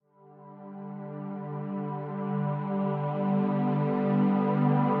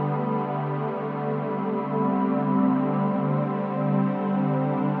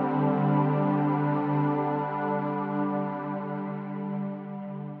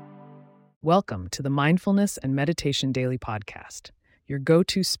Welcome to the Mindfulness and Meditation Daily Podcast, your go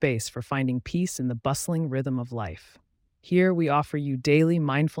to space for finding peace in the bustling rhythm of life. Here, we offer you daily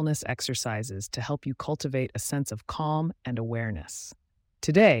mindfulness exercises to help you cultivate a sense of calm and awareness.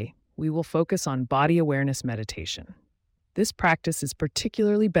 Today, we will focus on body awareness meditation. This practice is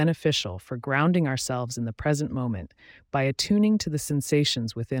particularly beneficial for grounding ourselves in the present moment by attuning to the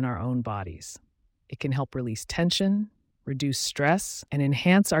sensations within our own bodies. It can help release tension, reduce stress, and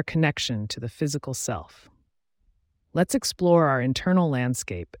enhance our connection to the physical self. Let's explore our internal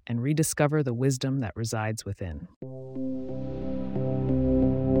landscape and rediscover the wisdom that resides within.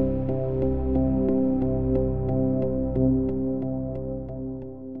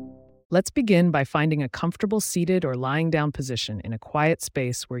 Let's begin by finding a comfortable seated or lying down position in a quiet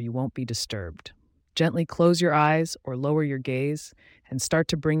space where you won't be disturbed. Gently close your eyes or lower your gaze and start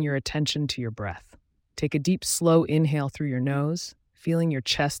to bring your attention to your breath. Take a deep, slow inhale through your nose, feeling your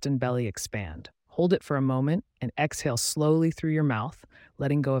chest and belly expand. Hold it for a moment and exhale slowly through your mouth,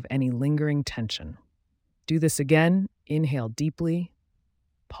 letting go of any lingering tension. Do this again. Inhale deeply,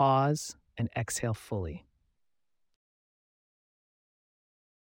 pause, and exhale fully.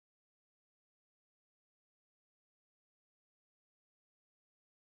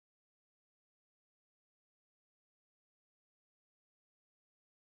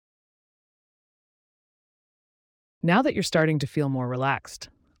 Now that you're starting to feel more relaxed,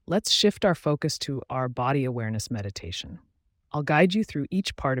 let's shift our focus to our body awareness meditation. I'll guide you through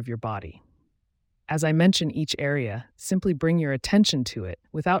each part of your body. As I mention each area, simply bring your attention to it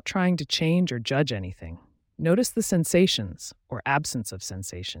without trying to change or judge anything. Notice the sensations or absence of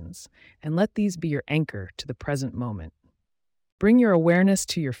sensations, and let these be your anchor to the present moment. Bring your awareness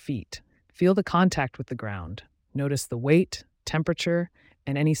to your feet. Feel the contact with the ground. Notice the weight, temperature,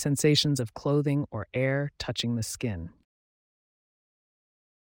 and any sensations of clothing or air touching the skin.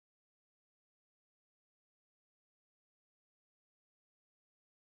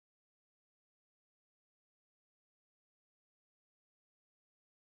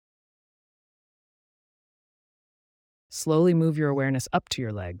 Slowly move your awareness up to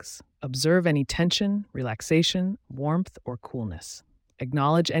your legs. Observe any tension, relaxation, warmth, or coolness.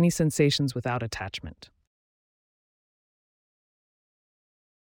 Acknowledge any sensations without attachment.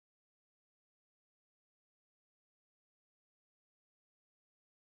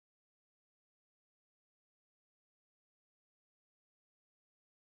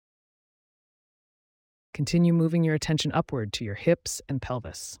 Continue moving your attention upward to your hips and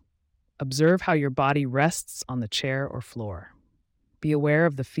pelvis. Observe how your body rests on the chair or floor. Be aware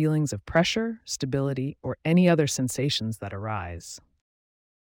of the feelings of pressure, stability, or any other sensations that arise.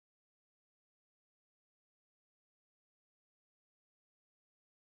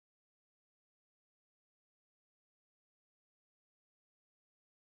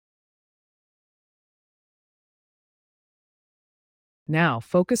 Now,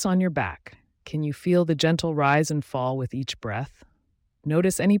 focus on your back. Can you feel the gentle rise and fall with each breath?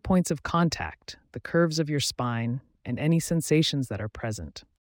 Notice any points of contact, the curves of your spine, and any sensations that are present.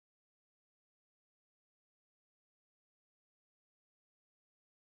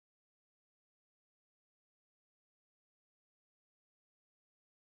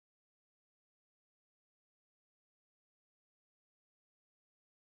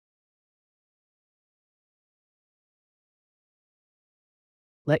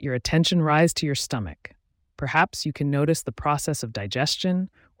 Let your attention rise to your stomach. Perhaps you can notice the process of digestion,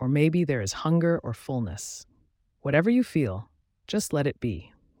 or maybe there is hunger or fullness. Whatever you feel, just let it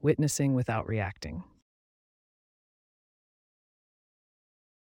be, witnessing without reacting.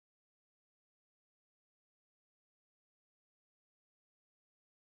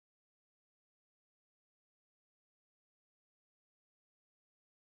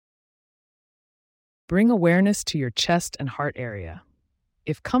 Bring awareness to your chest and heart area.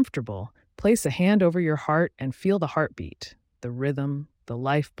 If comfortable, place a hand over your heart and feel the heartbeat, the rhythm, the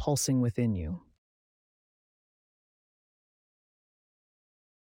life pulsing within you.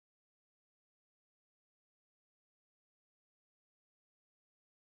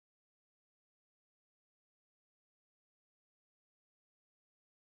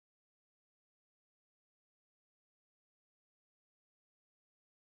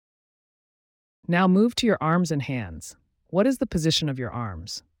 Now move to your arms and hands. What is the position of your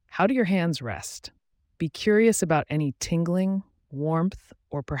arms? How do your hands rest? Be curious about any tingling, warmth,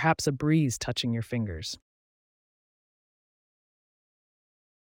 or perhaps a breeze touching your fingers.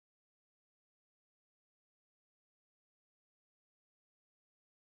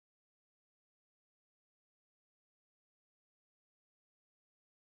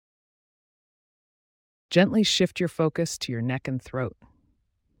 Gently shift your focus to your neck and throat.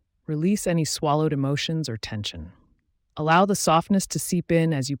 Release any swallowed emotions or tension. Allow the softness to seep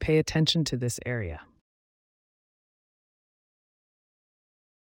in as you pay attention to this area.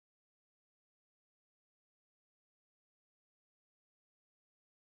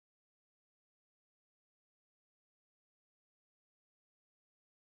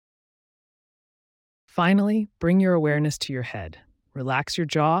 Finally, bring your awareness to your head. Relax your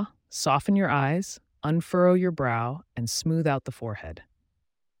jaw, soften your eyes, unfurrow your brow, and smooth out the forehead.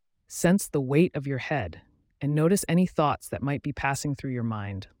 Sense the weight of your head and notice any thoughts that might be passing through your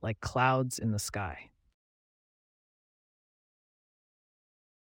mind, like clouds in the sky.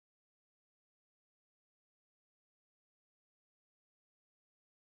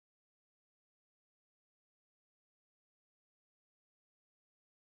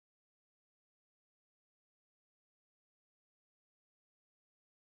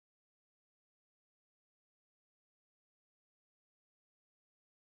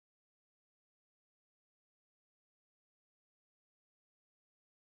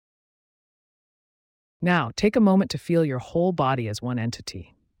 Now, take a moment to feel your whole body as one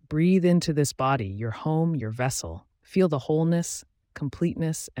entity. Breathe into this body, your home, your vessel. Feel the wholeness,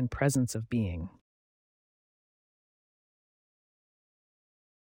 completeness, and presence of being.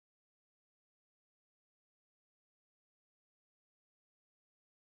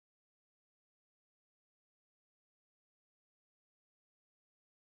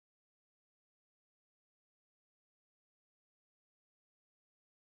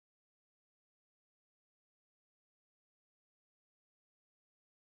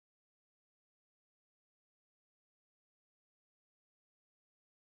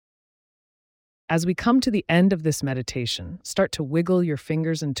 As we come to the end of this meditation, start to wiggle your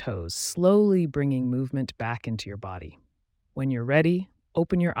fingers and toes, slowly bringing movement back into your body. When you're ready,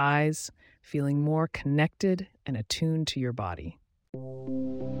 open your eyes, feeling more connected and attuned to your body.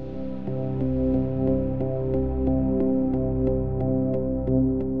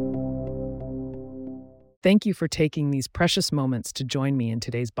 Thank you for taking these precious moments to join me in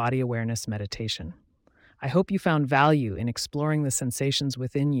today's body awareness meditation. I hope you found value in exploring the sensations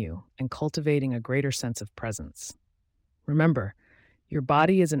within you and cultivating a greater sense of presence. Remember, your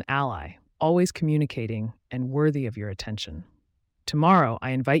body is an ally, always communicating and worthy of your attention. Tomorrow,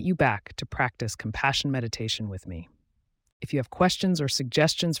 I invite you back to practice compassion meditation with me. If you have questions or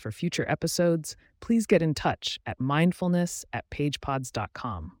suggestions for future episodes, please get in touch at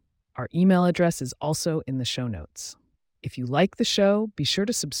mindfulness@pagepods.com. Our email address is also in the show notes. If you like the show, be sure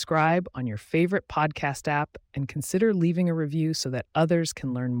to subscribe on your favorite podcast app and consider leaving a review so that others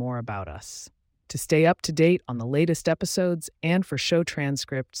can learn more about us. To stay up to date on the latest episodes and for show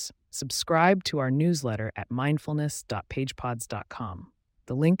transcripts, subscribe to our newsletter at mindfulness.pagepods.com.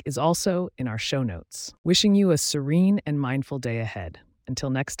 The link is also in our show notes. Wishing you a serene and mindful day ahead.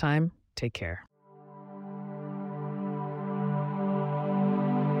 Until next time, take care.